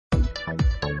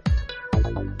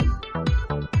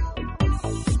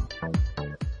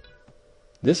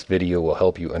This video will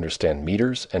help you understand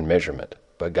meters and measurement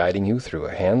by guiding you through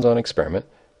a hands-on experiment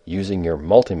using your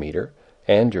multimeter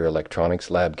and your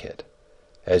electronics lab kit.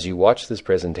 As you watch this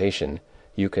presentation,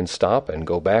 you can stop and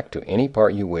go back to any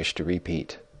part you wish to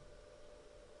repeat.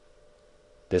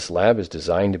 This lab is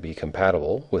designed to be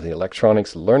compatible with the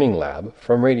Electronics Learning Lab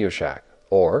from Radio Shack,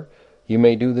 or you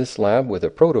may do this lab with a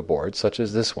protoboard such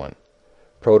as this one.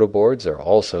 Protoboards are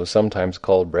also sometimes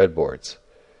called breadboards.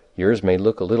 Yours may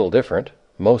look a little different.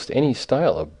 Most any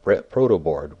style of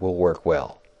protoboard will work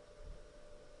well.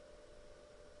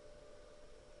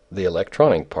 The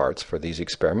electronic parts for these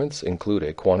experiments include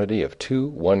a quantity of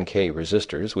two 1K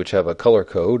resistors which have a color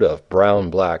code of brown,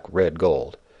 black, red,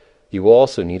 gold. You will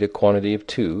also need a quantity of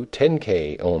two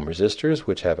 10K ohm resistors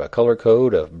which have a color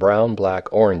code of brown,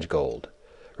 black, orange, gold.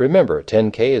 Remember,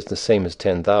 10K is the same as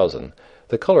 10,000.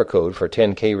 The color code for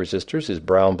 10K resistors is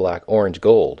brown, black, orange,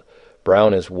 gold.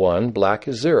 Brown is 1, black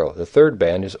is 0. The third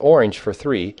band is orange for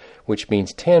 3, which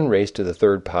means 10 raised to the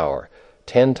third power.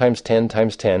 10 times 10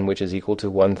 times 10, which is equal to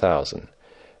 1,000.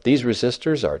 These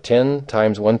resistors are 10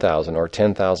 times 1,000, or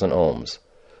 10,000 ohms.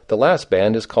 The last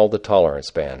band is called the tolerance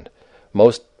band.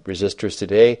 Most resistors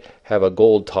today have a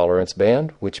gold tolerance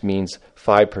band, which means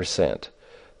 5%.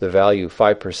 The value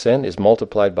 5% is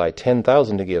multiplied by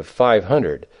 10,000 to give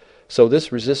 500. So this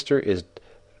resistor is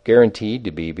guaranteed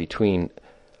to be between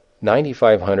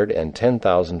 9,500 and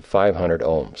 10,500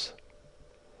 ohms.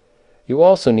 You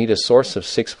also need a source of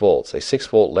 6 volts. A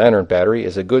 6-volt lantern battery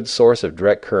is a good source of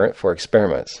direct current for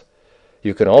experiments.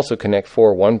 You can also connect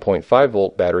 4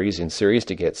 1.5-volt batteries in series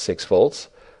to get 6 volts.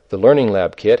 The Learning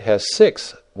Lab kit has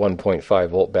 6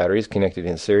 1.5-volt batteries connected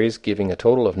in series, giving a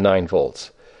total of 9 volts.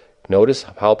 Notice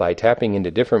how by tapping into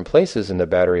different places in the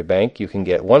battery bank you can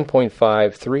get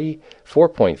 1.5, 3,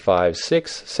 4.5,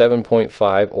 6,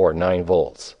 7.5, or 9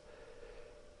 volts.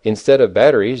 Instead of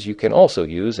batteries, you can also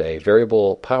use a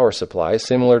variable power supply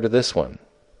similar to this one.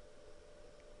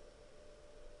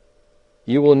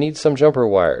 You will need some jumper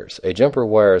wires. A jumper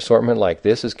wire assortment like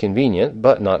this is convenient,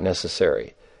 but not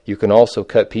necessary. You can also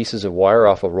cut pieces of wire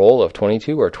off a roll of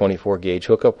 22 or 24 gauge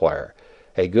hookup wire.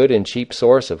 A good and cheap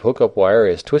source of hookup wire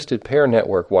is twisted pair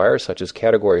network wire such as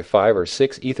category 5 or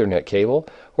 6 Ethernet cable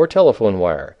or telephone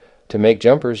wire. To make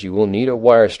jumpers, you will need a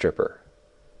wire stripper.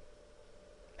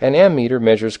 An ammeter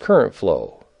measures current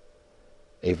flow.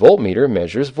 A voltmeter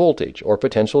measures voltage or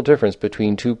potential difference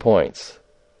between 2 points.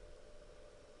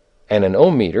 And an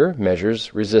ohm meter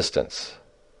measures resistance.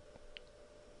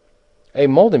 A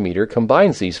multimeter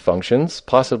combines these functions,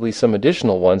 possibly some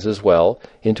additional ones as well,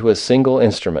 into a single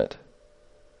instrument.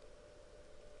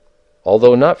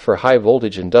 Although not for high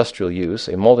voltage industrial use,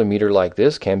 a multimeter like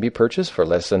this can be purchased for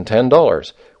less than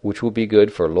 $10, which will be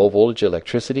good for low voltage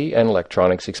electricity and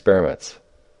electronics experiments.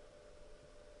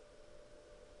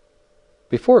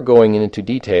 Before going into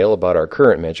detail about our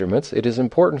current measurements, it is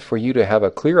important for you to have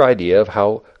a clear idea of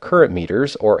how current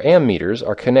meters or ammeters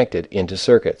are connected into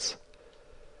circuits.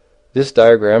 This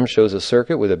diagram shows a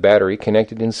circuit with a battery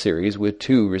connected in series with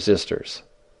 2 resistors.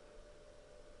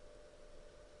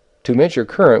 To measure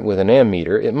current with an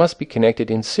ammeter, it must be connected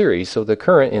in series so the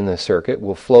current in the circuit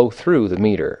will flow through the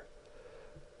meter.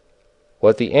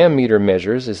 What the ammeter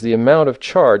measures is the amount of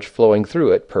charge flowing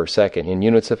through it per second in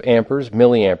units of amperes,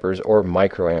 milliamperes, or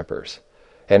microamperes.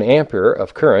 An ampere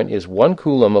of current is 1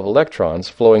 coulomb of electrons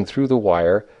flowing through the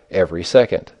wire every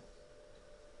second.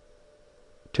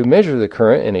 To measure the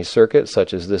current in a circuit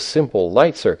such as this simple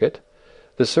light circuit,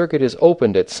 the circuit is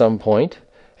opened at some point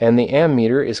and the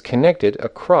ammeter is connected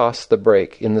across the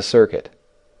break in the circuit.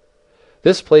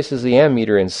 This places the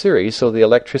ammeter in series so the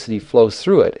electricity flows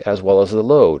through it as well as the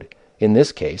load, in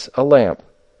this case a lamp.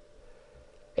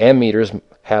 Ammeters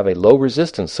have a low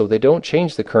resistance so they don't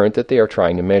change the current that they are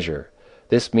trying to measure.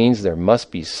 This means there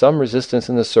must be some resistance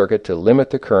in the circuit to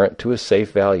limit the current to a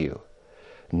safe value.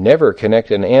 Never connect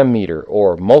an ammeter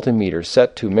or multimeter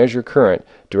set to measure current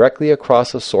directly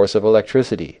across a source of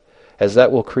electricity, as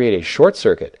that will create a short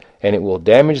circuit and it will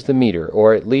damage the meter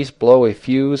or at least blow a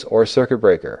fuse or circuit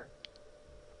breaker.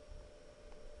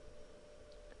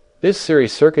 This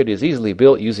series circuit is easily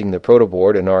built using the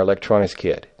protoboard in our electronics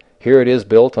kit. Here it is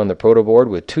built on the protoboard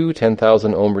with 2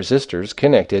 10,000 ohm resistors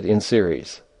connected in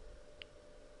series.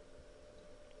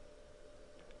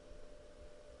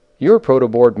 Your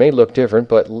protoboard may look different,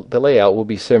 but the layout will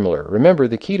be similar. Remember,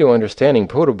 the key to understanding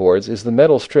protoboards is the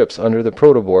metal strips under the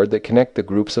protoboard that connect the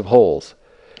groups of holes.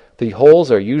 The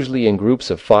holes are usually in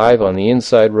groups of 5 on the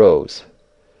inside rows.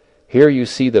 Here you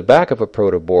see the back of a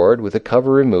protoboard with the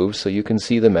cover removed so you can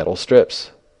see the metal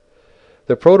strips.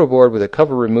 The protoboard with the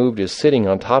cover removed is sitting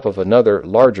on top of another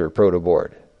larger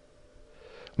protoboard.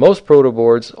 Most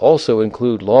protoboards also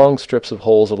include long strips of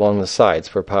holes along the sides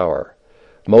for power.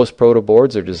 Most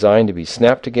protoboards are designed to be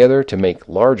snapped together to make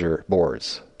larger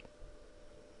boards.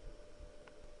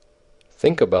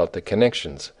 Think about the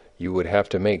connections you would have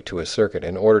to make to a circuit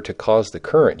in order to cause the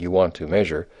current you want to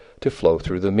measure to flow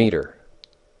through the meter.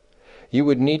 You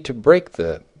would need to break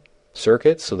the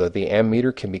circuit so that the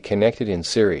ammeter can be connected in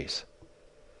series.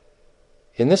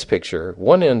 In this picture,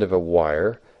 one end of a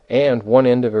wire and one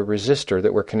end of a resistor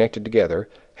that were connected together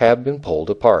have been pulled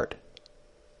apart.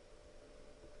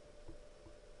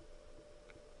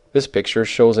 This picture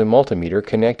shows a multimeter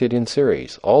connected in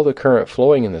series. All the current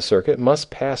flowing in the circuit must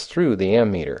pass through the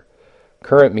ammeter.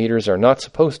 Current meters are not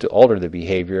supposed to alter the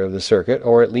behavior of the circuit,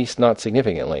 or at least not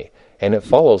significantly, and it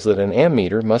follows that an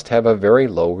ammeter must have a very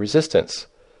low resistance.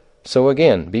 So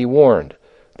again, be warned,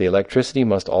 the electricity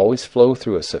must always flow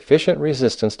through a sufficient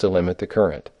resistance to limit the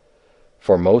current.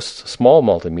 For most small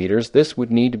multimeters, this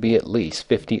would need to be at least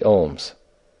 50 ohms.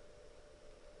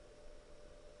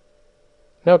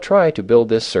 Now try to build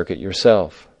this circuit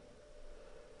yourself.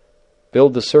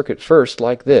 Build the circuit first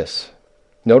like this.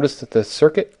 Notice that the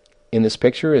circuit in this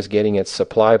picture is getting its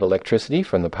supply of electricity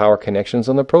from the power connections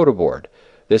on the protoboard.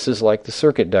 This is like the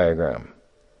circuit diagram.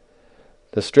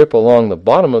 The strip along the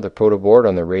bottom of the protoboard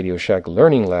on the Radio Shack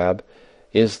Learning Lab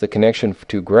is the connection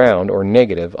to ground or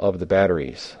negative of the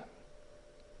batteries.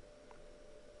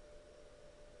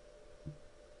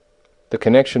 The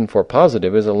connection for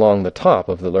positive is along the top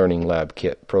of the Learning Lab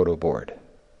kit protoboard.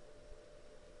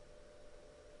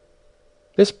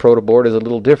 This protoboard is a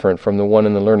little different from the one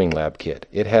in the Learning Lab kit.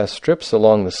 It has strips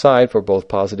along the side for both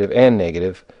positive and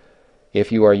negative.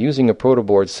 If you are using a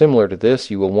protoboard similar to this,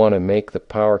 you will want to make the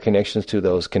power connections to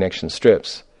those connection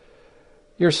strips.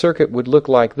 Your circuit would look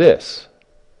like this.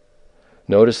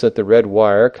 Notice that the red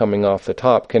wire coming off the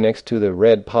top connects to the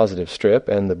red positive strip,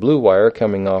 and the blue wire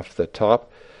coming off the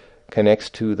top connects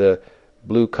to the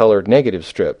blue-colored negative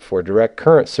strip. For direct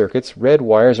current circuits, red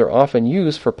wires are often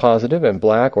used for positive, and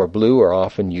black or blue are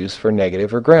often used for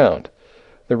negative or ground.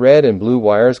 The red and blue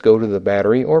wires go to the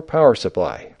battery or power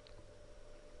supply.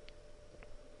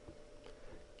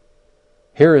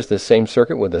 Here is the same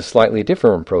circuit with a slightly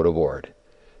different protoboard.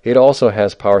 It also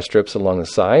has power strips along the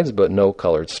sides, but no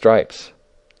colored stripes.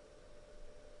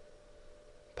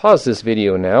 Pause this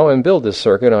video now and build this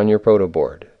circuit on your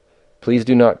protoboard. Please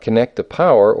do not connect the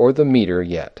power or the meter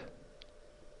yet.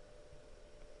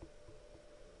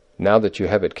 Now that you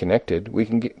have it connected, we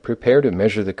can prepare to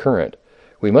measure the current.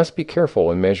 We must be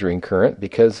careful in measuring current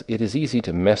because it is easy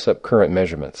to mess up current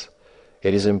measurements.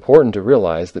 It is important to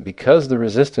realize that because the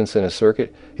resistance in a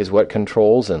circuit is what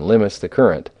controls and limits the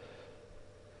current,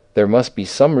 there must be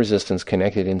some resistance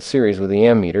connected in series with the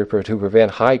ammeter to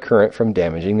prevent high current from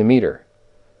damaging the meter.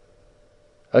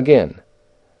 Again,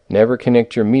 never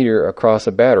connect your meter across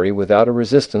a battery without a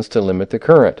resistance to limit the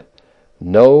current.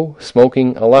 No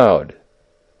smoking allowed.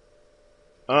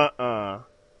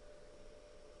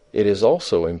 It is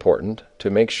also important to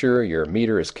make sure your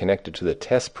meter is connected to the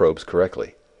test probes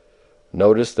correctly.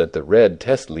 Notice that the red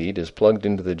test lead is plugged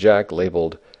into the jack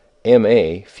labeled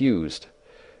MA fused.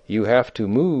 You have to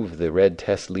move the red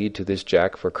test lead to this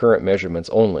jack for current measurements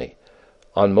only.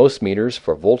 On most meters,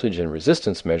 for voltage and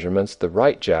resistance measurements, the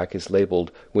right jack is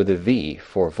labeled with a V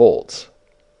for volts.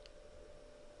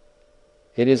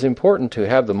 It is important to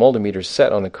have the multimeter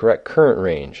set on the correct current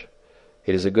range.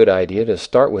 It is a good idea to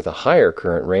start with a higher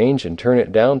current range and turn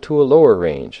it down to a lower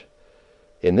range.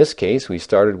 In this case, we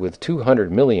started with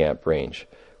 200 milliamp range.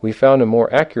 We found a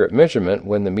more accurate measurement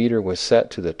when the meter was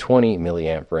set to the 20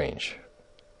 milliamp range.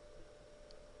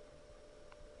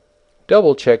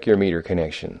 Double check your meter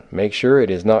connection. Make sure it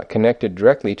is not connected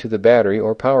directly to the battery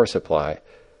or power supply.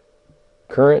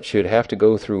 Current should have to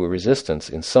go through a resistance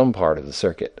in some part of the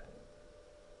circuit.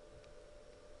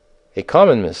 A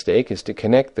common mistake is to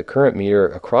connect the current meter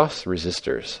across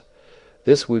resistors.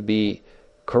 This would be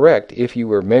correct if you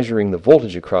were measuring the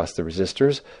voltage across the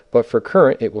resistors, but for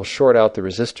current it will short out the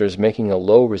resistors, making a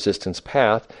low resistance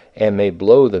path and may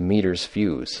blow the meter's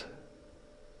fuse.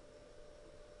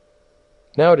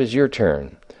 Now it is your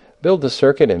turn. Build the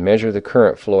circuit and measure the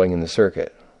current flowing in the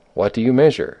circuit. What do you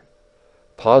measure?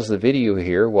 Pause the video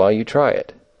here while you try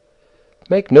it.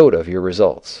 Make note of your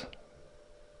results.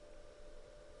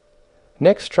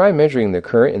 Next, try measuring the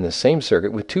current in the same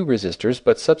circuit with two resistors,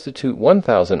 but substitute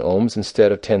 1000 ohms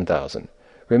instead of 10,000.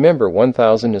 Remember,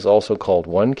 1000 is also called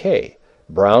 1K,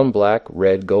 brown, black,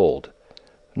 red, gold.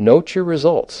 Note your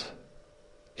results.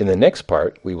 In the next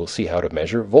part, we will see how to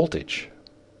measure voltage.